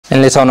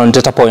And later on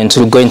Data Point,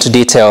 we'll go into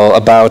detail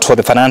about what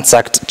the Finance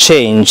Act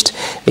changed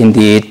in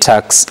the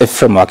tax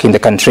framework in the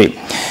country.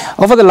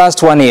 Over the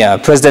last 1 year,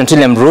 President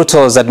William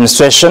Ruto's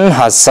administration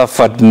has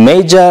suffered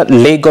major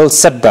legal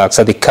setbacks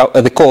at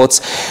the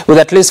courts, with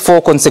at least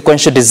 4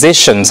 consequential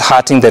decisions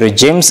hurting the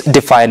regime's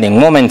defining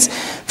moments,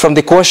 from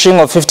the quashing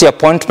of 50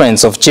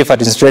 appointments of chief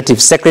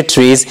administrative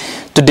secretaries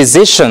to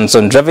decisions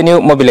on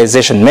revenue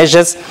mobilization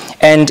measures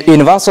and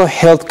universal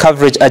health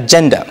coverage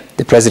agenda.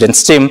 The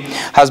president's team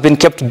has been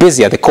kept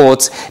busy at the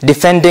courts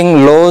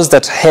defending laws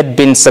that had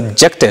been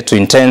subjected to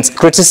intense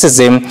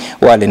criticism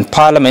while in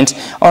parliament,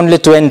 only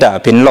to end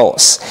up in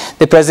loss.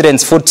 The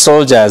president's foot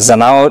soldiers are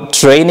now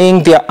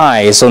training their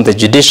eyes on the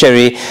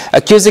judiciary,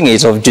 accusing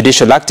it of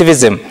judicial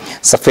activism.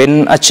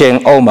 Safin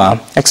Acheng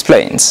Oma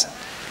explains.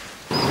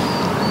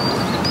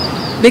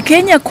 The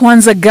Kenya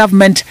Kwanza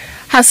government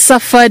has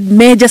suffered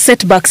major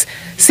setbacks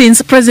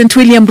since President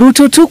William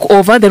Ruto took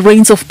over the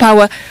reins of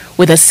power,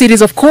 with a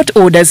series of court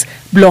orders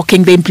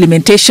blocking the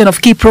implementation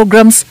of key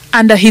programs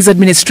under his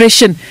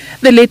administration.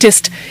 The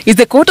latest is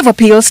the Court of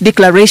Appeal's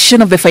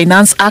declaration of the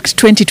Finance Act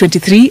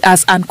 2023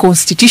 as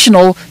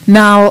unconstitutional,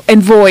 null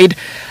and void.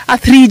 A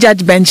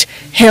 3-judge bench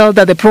held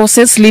that the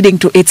process leading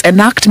to its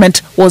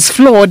enactment was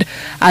flawed,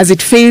 as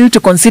it failed to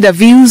consider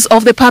views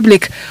of the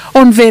public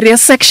on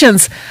various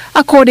sections.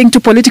 According to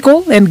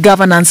political and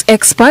governance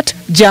expert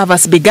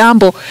Javas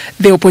Bigambo,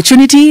 the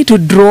opportunity to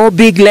draw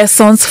big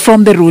lessons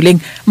from the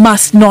ruling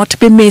must not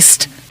be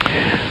missed.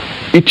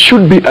 It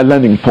should be a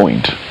learning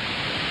point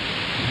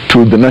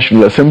to the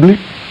National Assembly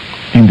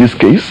in this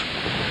case,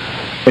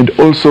 and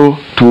also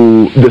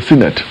to the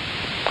Senate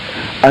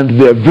and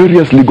their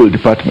various legal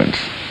departments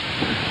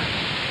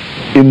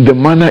in the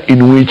manner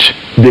in which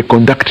they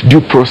conduct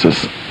due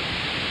process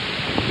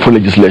for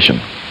legislation.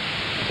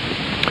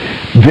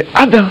 The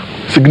other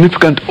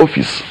significant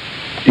office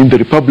in the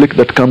Republic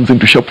that comes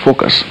into sharp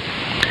focus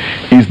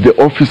is the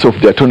office of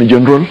the Attorney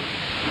General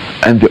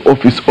and the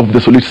office of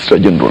the Solicitor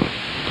General.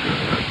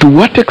 To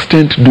what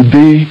extent do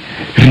they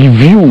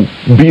review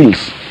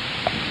bills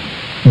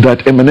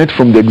that emanate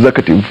from the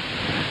executive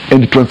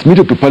and transmit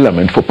it to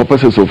Parliament for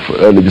purposes of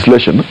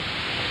legislation?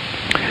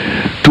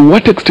 To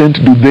what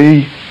extent do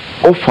they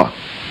offer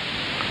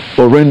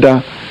or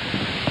render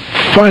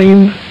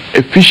fine,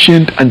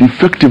 efficient and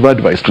effective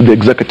advice to the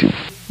executive?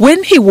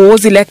 When he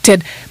was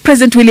elected,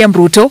 President William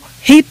Ruto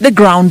hit the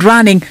ground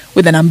running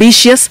with an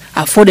ambitious,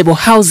 affordable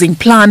housing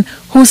plan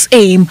whose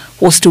aim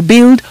was to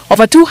build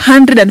over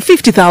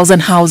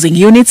 250,000 housing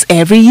units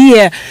every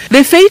year.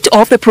 The fate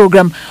of the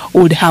program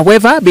would,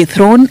 however, be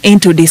thrown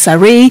into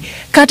disarray,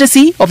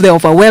 courtesy of the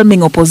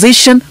overwhelming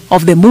opposition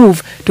of the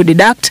move to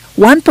deduct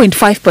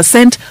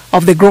 1.5%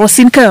 of the gross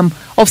income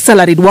of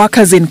salaried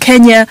workers in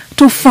Kenya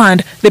to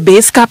fund the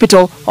base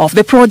capital of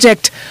the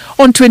project.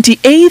 On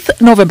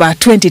 28th November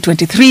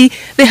 2023,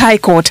 the High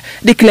Court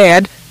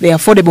declared the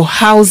affordable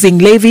housing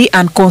levy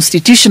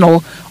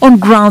unconstitutional on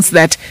grounds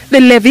that the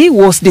levy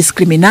was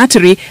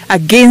discriminatory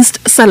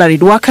against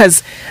salaried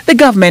workers. The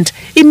government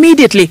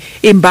immediately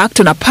embarked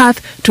on a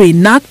path to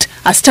enact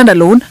a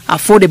standalone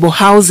Affordable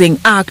Housing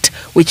Act,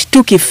 which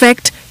took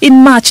effect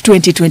in March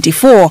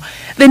 2024.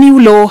 The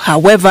new law,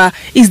 however,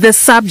 is the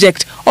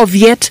subject of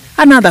yet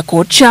another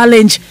court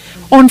challenge.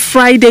 On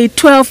Friday,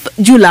 12th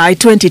July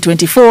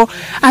 2024,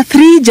 a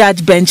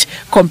 3-judge bench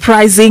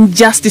comprising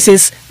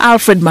Justices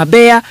Alfred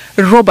Mabea,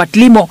 Robert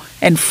Limo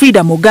and Frida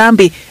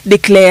Mugambi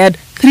declared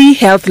 3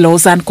 health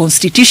laws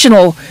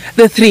unconstitutional.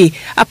 The 3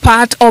 are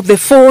part of the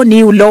 4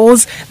 new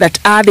laws that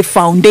are the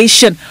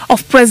foundation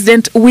of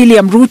President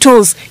William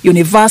Ruto's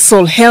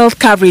universal health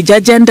coverage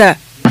agenda.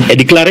 A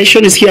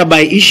declaration is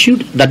hereby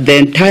issued that the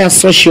entire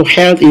Social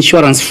Health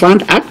Insurance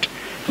Fund Act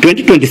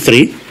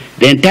 2023,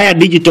 the entire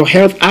Digital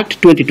Health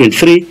Act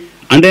 2023,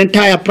 and the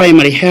entire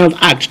Primary Health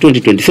Act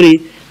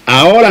 2023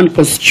 are all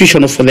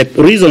unconstitutional for the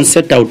reasons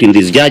set out in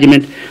this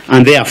judgment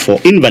and therefore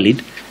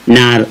invalid,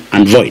 null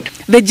and void.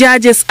 The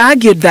judges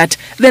argued that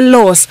the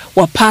laws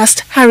were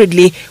passed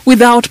hurriedly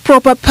without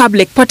proper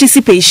public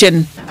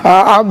participation.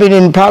 I've been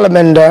in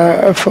Parliament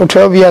for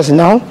 12 years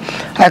now.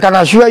 I can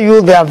assure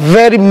you there are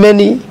very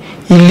many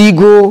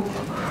illegal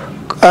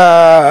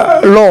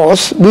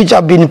laws which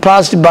have been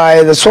passed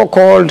by the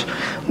so-called,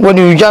 when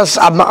you just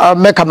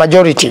make a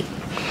majority.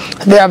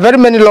 There are very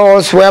many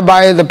laws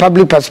whereby the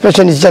public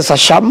participation is just a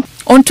sham.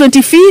 On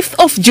 25th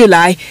of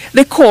July,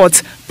 the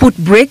courts put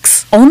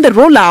brakes on the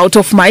rollout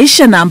of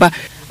Maisha Number,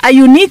 a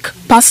unique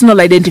personal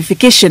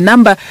identification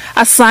number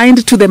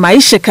assigned to the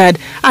Maisha card,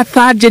 a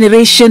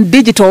 3rd-generation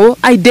digital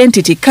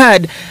identity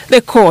card.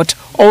 The court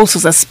also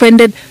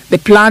suspended the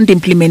planned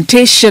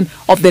implementation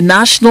of the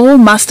National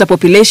Master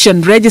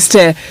Population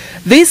Register.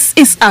 This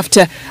is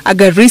after a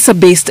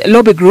Garissa-based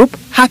lobby group,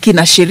 Haki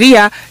na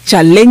Sheria,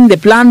 challenged the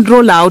planned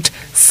rollout,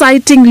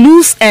 citing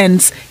loose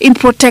ends in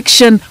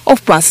protection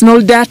of personal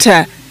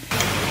data.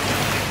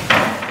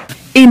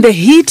 In the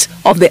heat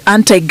of the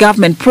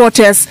anti-government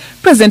protests,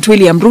 President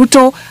William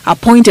Ruto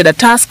appointed a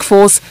task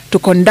force to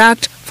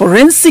conduct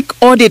forensic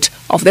audit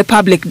of the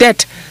public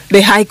debt.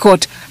 The High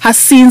Court has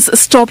since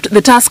stopped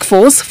the task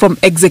force from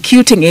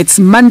executing its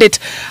mandate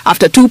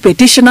after 2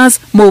 petitioners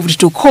moved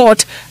to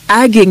court,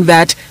 arguing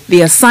that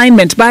the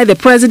assignment by the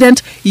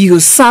president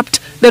usurped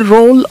the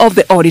role of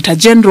the Auditor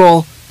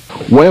General.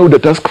 Why would the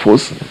task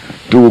force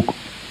to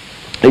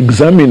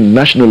examine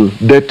national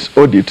debt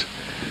audit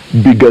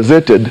be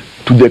gazetted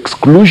to the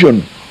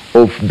exclusion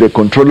of the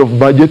control of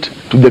budget,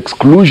 to the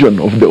exclusion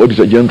of the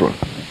Auditor General,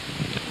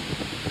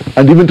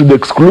 and even to the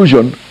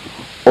exclusion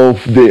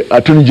of the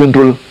Attorney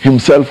General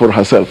himself or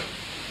herself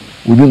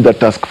within that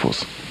task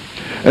force?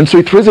 And so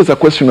it raises a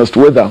question as to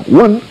whether,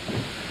 one,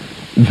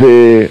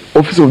 the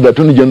Office of the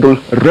Attorney General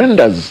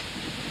renders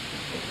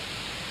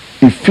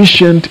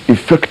efficient,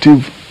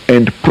 effective,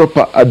 and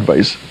proper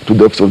advice to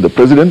the Office of the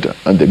President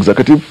and the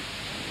Executive,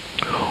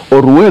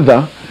 or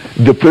whether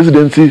the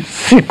Presidency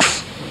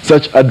seeks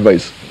such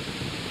advice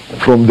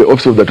from the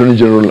Office of the Attorney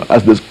General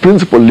as the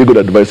principal legal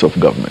advice of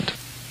government.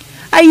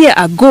 A year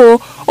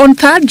ago, on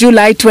 3rd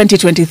July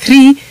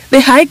 2023,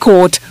 the High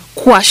Court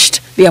quashed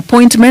the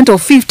appointment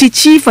of 50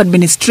 chief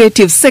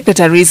administrative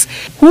secretaries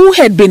who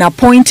had been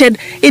appointed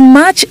in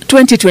March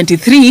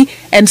 2023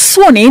 and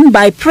sworn in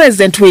by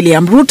President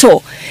William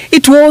Ruto.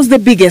 It was the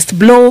biggest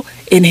blow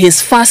in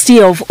his first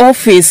year of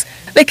office.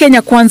 The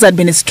Kenya Kwanza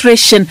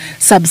administration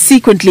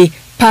subsequently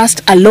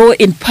passed a law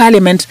in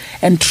Parliament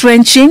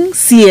entrenching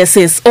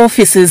CSS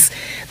offices.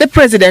 The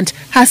president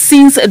has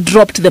since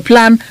dropped the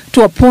plan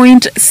to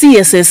appoint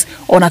CSS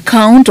on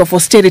account of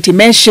austerity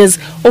measures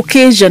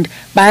occasioned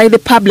by the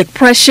public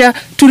pressure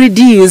to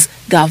reduce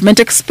government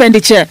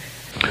expenditure.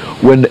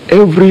 When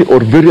every or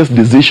various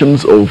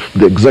decisions of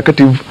the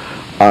executive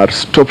are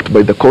stopped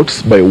by the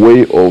courts by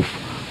way of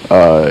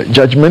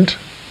judgment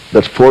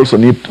that falls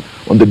on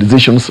the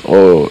decisions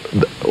or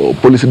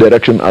policy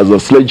direction as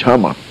a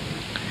sledgehammer,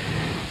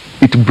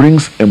 it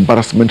brings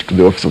embarrassment to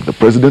the Office of the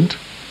President.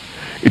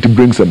 It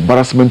brings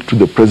embarrassment to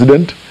the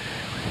President.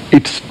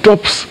 It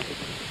stops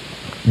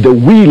the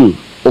wheel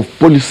of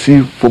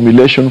policy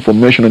formulation,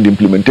 formation, and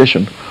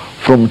implementation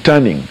from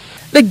turning.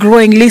 The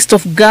growing list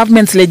of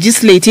government's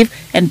legislative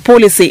and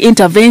policy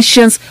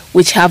interventions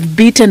which have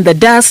beaten the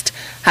dust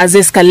has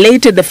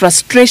escalated the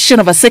frustration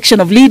of a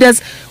section of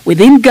leaders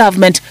within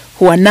government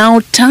who are now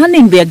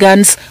turning their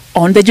guns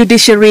on the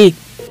judiciary.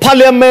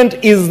 Parliament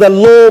is the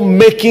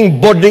law-making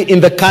body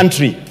in the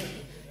country.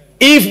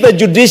 If the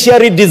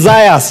judiciary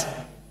desires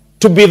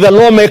to be the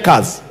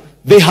lawmakers,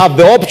 they have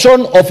the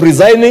option of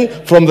resigning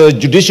from the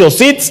judicial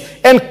seats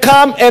and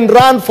come and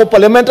run for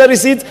parliamentary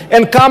seats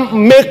and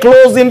come make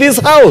laws in this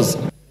house.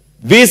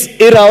 This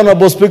era,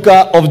 Honorable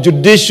Speaker, of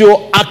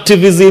judicial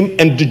activism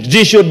and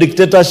judicial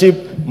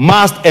dictatorship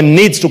must and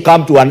needs to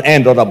come to an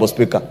end, Honorable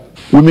Speaker.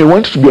 We may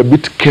want to be a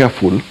bit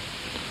careful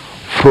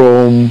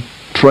from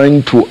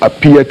trying to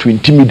appear to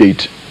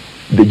intimidate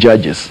the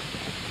judges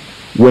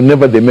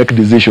whenever they make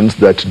decisions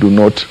that do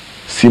not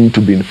seem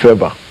to be in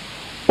favor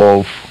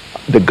of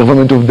the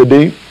government of the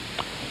day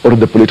or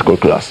the political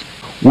class.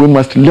 We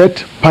must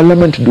let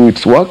Parliament do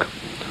its work.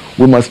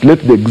 We must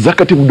let the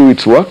executive do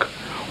its work.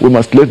 We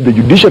must let the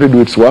judiciary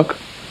do its work.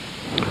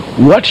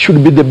 What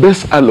should be the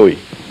best alloy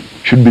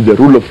should be the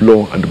rule of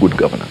law and good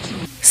governance.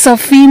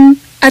 Safin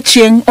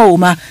Achieng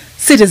Ouma,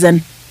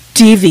 Citizen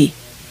TV.